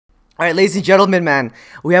Alright, ladies and gentlemen, man,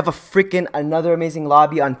 we have a freaking another amazing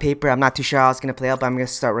lobby on paper. I'm not too sure how it's gonna play out, but I'm gonna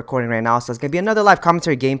start recording right now. So it's gonna be another live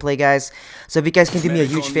commentary gameplay, guys. So if you guys can do me a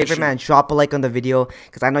huge favor, man, drop a like on the video,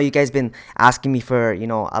 because I know you guys been asking me for, you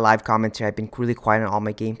know, a live commentary. I've been really quiet on all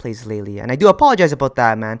my gameplays lately, and I do apologize about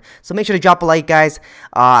that, man. So make sure to drop a like, guys.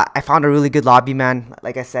 I found a really good lobby, man.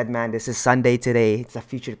 Like I said, man, this is Sunday today. It's a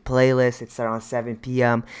featured playlist. It's around 7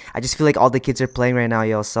 p.m. I just feel like all the kids are playing right now,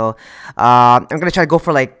 yo. So I'm gonna try to go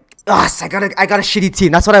for like. I got a shitty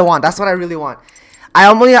team. That's what I want. That's what I really want.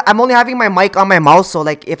 I'm only having my mic on my mouse, so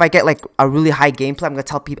like if I get like a really high gameplay, I'm gonna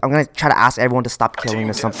tell people. I'm gonna try to ask everyone to stop killing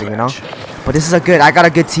or something, you know. But this is I got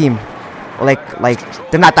a good team. Like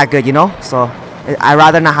they're not that good, you know. So I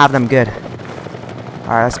rather not have them good. All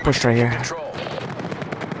right, let's push right here.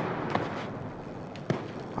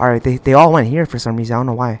 All right, they all went here for some reason. I don't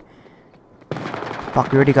know why.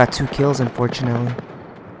 Fuck, we already got 2 kills, unfortunately.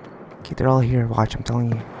 Okay, they're all here. Watch, I'm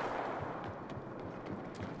telling you.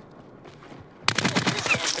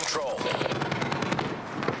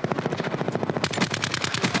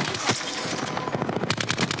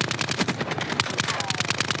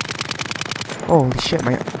 Holy shit,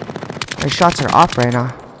 my shots are off right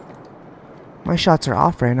now. My shots are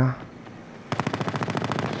off right now.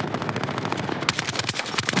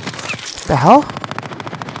 What the hell?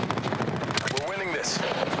 We're winning this.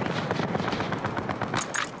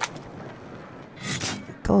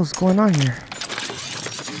 What the hell is going on here?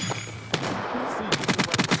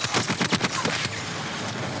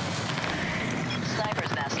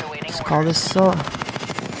 Let's call this so.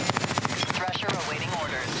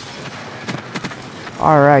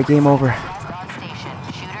 Alright, game over.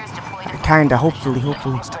 Kinda, hopefully.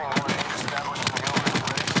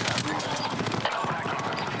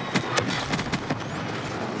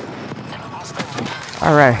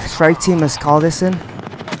 Alright, strike team, let's call this in.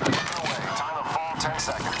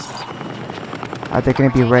 They're gonna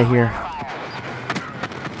be right here.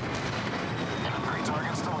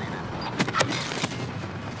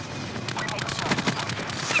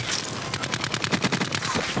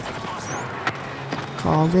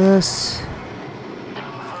 Call this.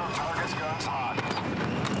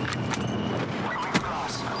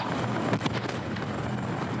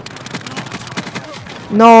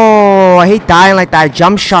 No, I hate dying like that. I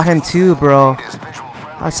jump shot him too, bro.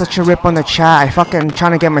 That's such a rip on the chat. I fucking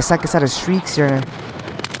trying to get my second set of streaks here.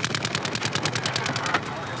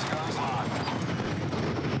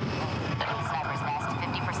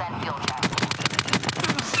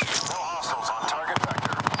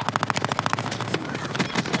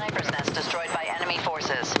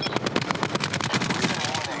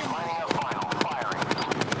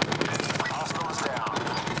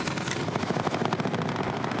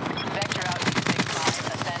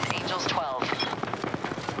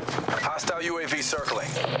 UAV circling.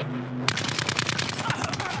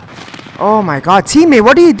 Oh my god, teammate,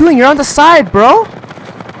 what are you doing? You're on the side, bro.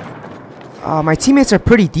 My teammates are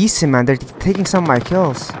pretty decent, man. They're taking some of my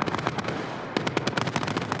kills.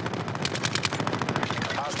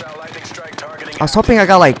 I was hoping I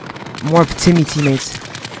got like more of Timmy teammates.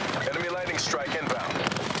 Enemy lightning strike inbound.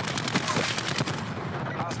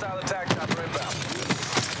 Hostile attack chopper inbound.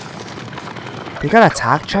 They got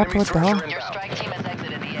attack chopper? What the hell?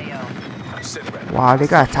 Wow, they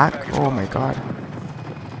got attack. Oh my god.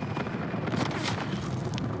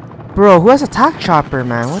 Bro, who has attack chopper,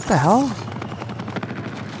 man? What the hell?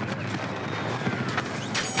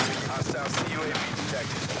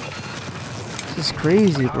 This is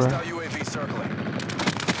crazy, bro.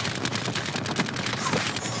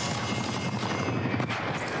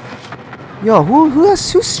 Yo, who's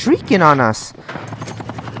streaking on us?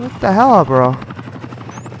 What the hell, bro?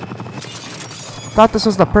 Thought this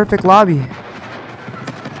was the perfect lobby.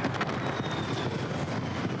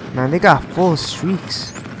 Man, they got full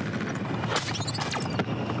streaks.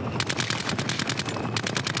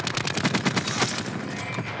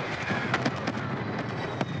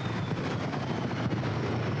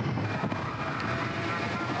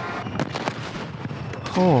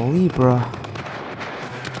 Holy, bro.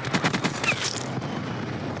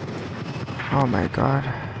 Oh my god.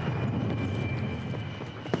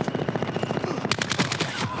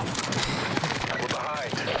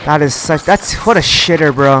 That is such. That's what a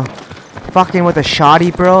shitter, bro. Fucking with a shoddy,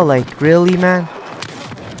 bro. Like, really, man?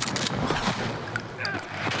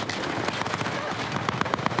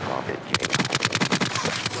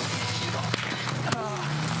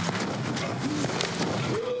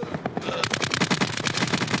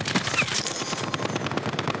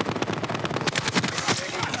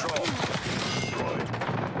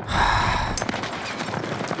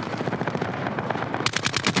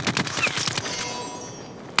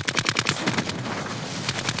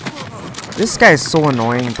 This guy is so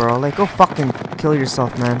annoying, bro. Like, go fucking kill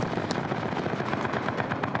yourself, man.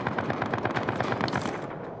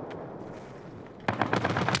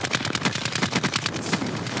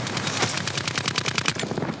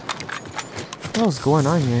 What the hell's going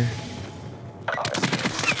on here?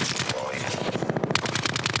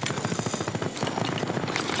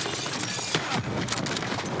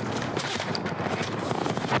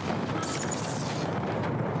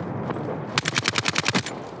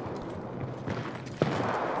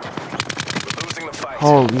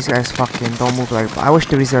 Oh, these guys fucking don't move like. I wish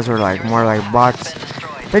these guys were like more like bots.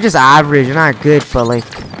 They're just average. They're not good, but like.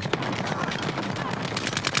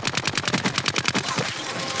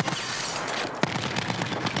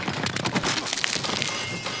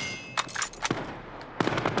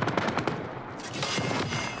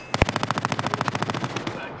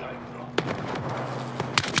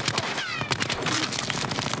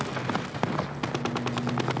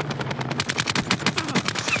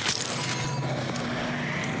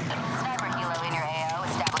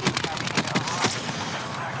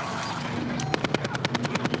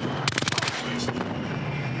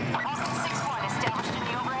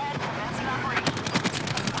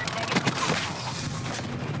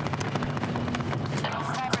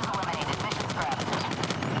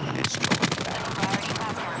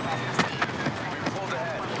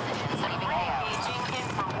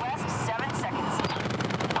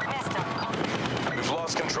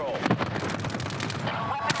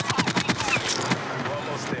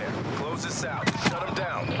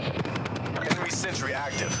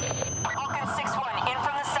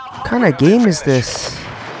 What kind of game is this?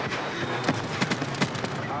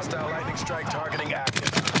 Hostile lightning strike targeting active.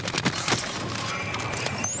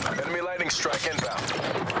 Enemy lightning strike inbound.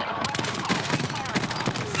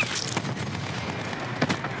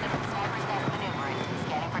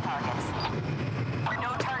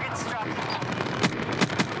 No target struck.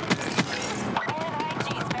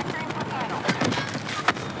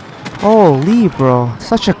 Holy, bro.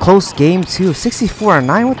 Such a close game, too.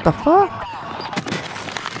 64-9? What the fuck?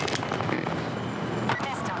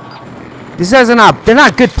 These guys are not, they're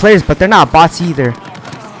not good players, but they're not bots either.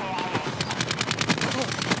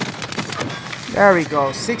 There we go.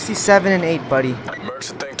 67-8, buddy.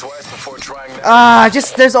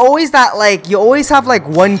 There's always that, like, you always have, like,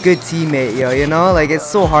 one good teammate, yo, you know? Like, it's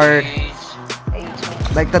so hard.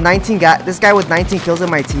 Like, this guy with 19 kills in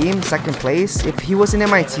my team, second place. If he wasn't in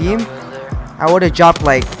my team, I would have dropped,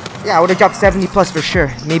 like, yeah, I would have dropped 70 plus for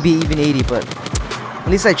sure. Maybe even 80, but at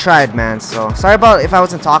least I tried, man. So, sorry about if I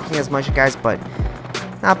wasn't talking as much, guys, but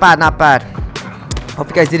not bad, not bad. Hope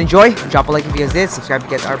you guys did enjoy. Drop a like if you guys did. Subscribe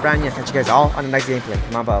if you guys are brand new. I'll catch you guys all on the next gameplay.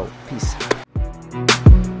 I'm out. Peace.